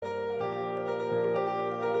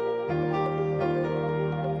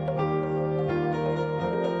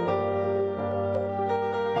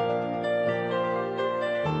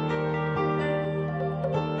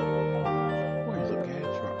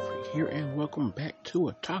welcome back to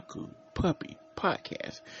Otaku Puppy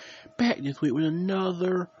Podcast. Back this week with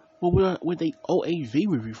another, with a OAV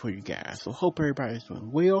review for you guys. So hope everybody's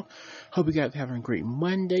doing well. Hope you guys are having a great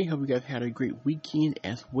Monday. Hope you guys had a great weekend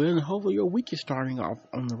as well. And hopefully your week is starting off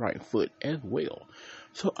on the right foot as well.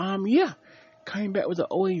 So, coming back with the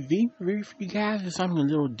OAV review for you guys is something a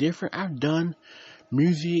little different. I've done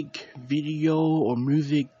music video or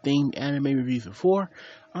music themed anime reviews before.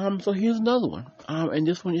 So here's another one. And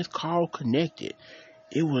this one is called Connected.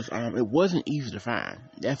 It wasn't easy to find,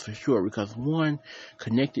 that's for sure, because one,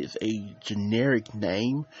 Connected is a generic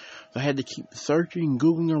name. So I had to keep searching,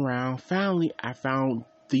 googling around. Finally, I found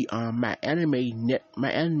the my anime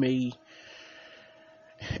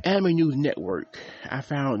news network. I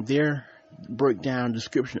found their breakdown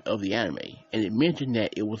description of the anime, and it mentioned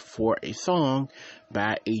that it was for a song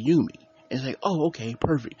by Ayumi. And it's like, oh, okay,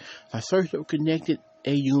 perfect. So I searched up Connected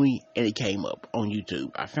Ayumi, and it came up on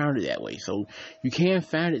YouTube. I found it that way, so you can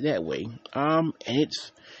find it that way. And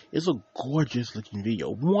it's a gorgeous looking video.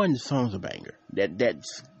 One, the song's a banger.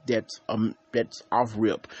 That's off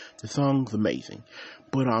rip. The song's amazing,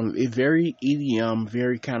 but it's very EDM,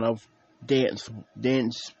 very kind of dance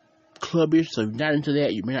clubbish. So if you're not into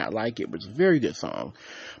that, you may not like it, but it's a very good song.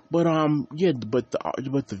 But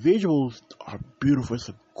the visuals are beautiful. It's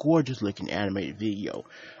a gorgeous looking animated video.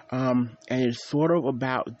 And it's sort of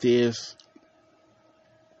about this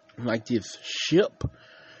ship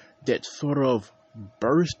that's sort of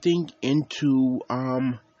bursting into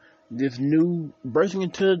this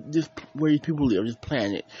where these people live, this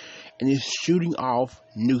planet, and it's shooting off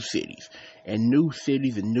new cities and new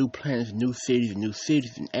planets, new cities,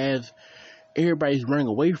 and as everybody's running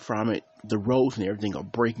away from it, the roads and everything are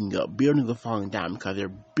breaking up. Buildings are falling down because they're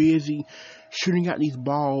busy shooting out these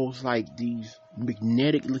balls, like these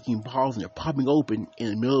magnetic looking balls, and they're popping open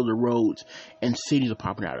in the middle of the roads, and cities are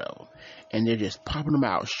popping out of them. And they're just popping them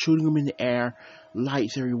out, shooting them in the air,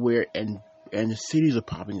 lights everywhere, and the cities are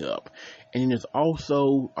popping up. And then there's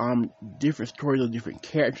also different stories of different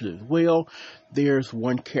characters as well. There's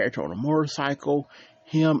one character on a motorcycle,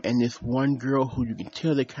 him and this one girl who you can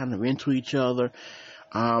tell they're kind of into each other.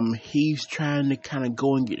 He's trying to kind of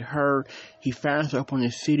go and get her. He finds her up on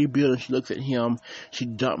this city building. She looks at him. She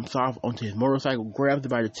dumps off onto his motorcycle, grabs her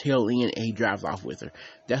by the tail end, and he drives off with her.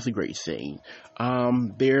 That's a great scene.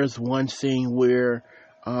 There's one scene where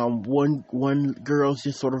one girl's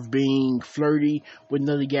just sort of being flirty with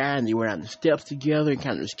another guy, and they went down the steps together and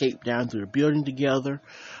kind of escaped down through the building together.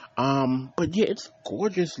 But yeah, it's a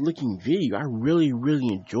gorgeous looking video. I really, really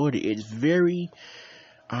enjoyed it. It's very,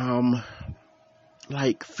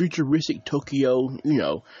 like futuristic Tokyo,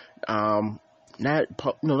 not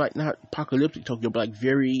apocalyptic Tokyo, but like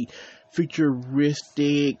very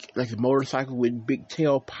futuristic, like a motorcycle with big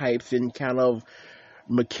tailpipes and kind of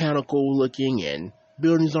mechanical looking, and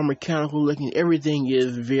buildings are mechanical looking. Everything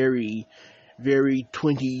is very, very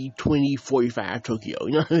 2045 Tokyo,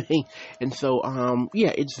 you know what I mean? And so,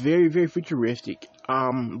 yeah, it's very, very futuristic,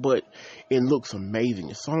 but it looks amazing.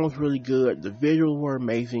 The song was really good. The visuals were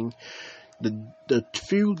amazing. The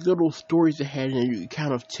few little stories they had in it, you could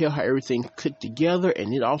kind of tell how everything clicked together,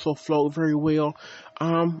 and it also flowed very well.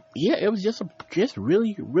 Yeah, it was just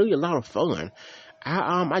really, really a lot of fun.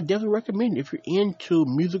 I definitely recommend it if you're into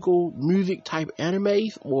music type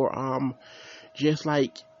animes, or just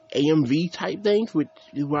like AMV type things, which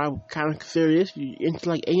is what I would kind of consider this. If you're into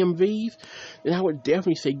like AMVs, then I would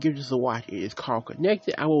definitely say give this a watch. It is called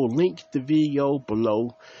Connected. I will link the video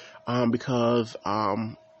below, because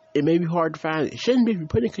it may be hard to find. It shouldn't be. If you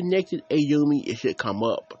put in Connected Ayumi, it should come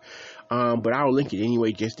up. But I'll link it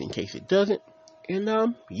anyway just in case it doesn't.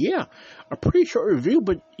 And yeah, a pretty short review,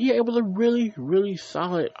 but yeah, it was a really, really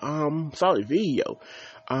solid video.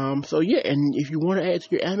 So yeah, and if you want to add it to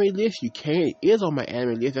your anime list, you can. It is on my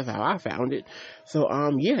anime list. That's how I found it. So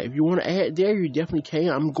yeah, if you want to add it there, you definitely can.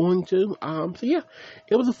 I'm going to. So yeah,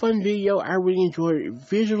 it was a fun video. I really enjoyed it.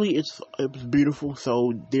 Visually, it was beautiful.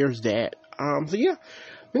 So there's that. So yeah,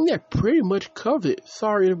 I think that pretty much covers it.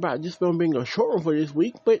 Sorry about this one being a short one for this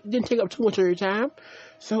week, but it didn't take up too much of your time.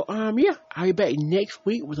 So, yeah, I'll be back next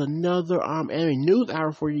week with another, anime news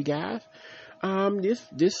hour for you guys.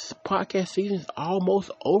 This podcast season is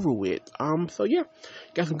almost over with. So yeah,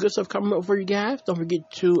 got some good stuff coming up for you guys. Don't forget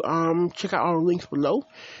to, check out all the links below.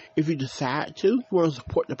 If you decide to, you want to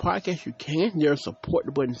support the podcast, you can. There's a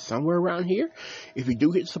support button somewhere around here. If you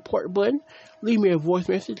do hit the support button, leave me a voice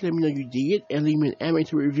message, let me know you did, and leave me an anime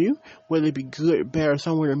to review, whether it be good, bad, or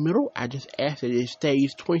somewhere in the middle. I just ask that it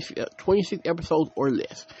stays 26 episodes or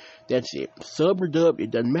less. That's it. Sub or dub,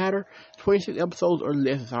 it doesn't matter. 26 episodes or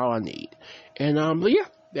less is all I need. And, but yeah,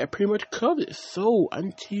 that pretty much covers it. So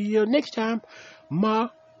until next time,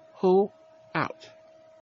 Maho out.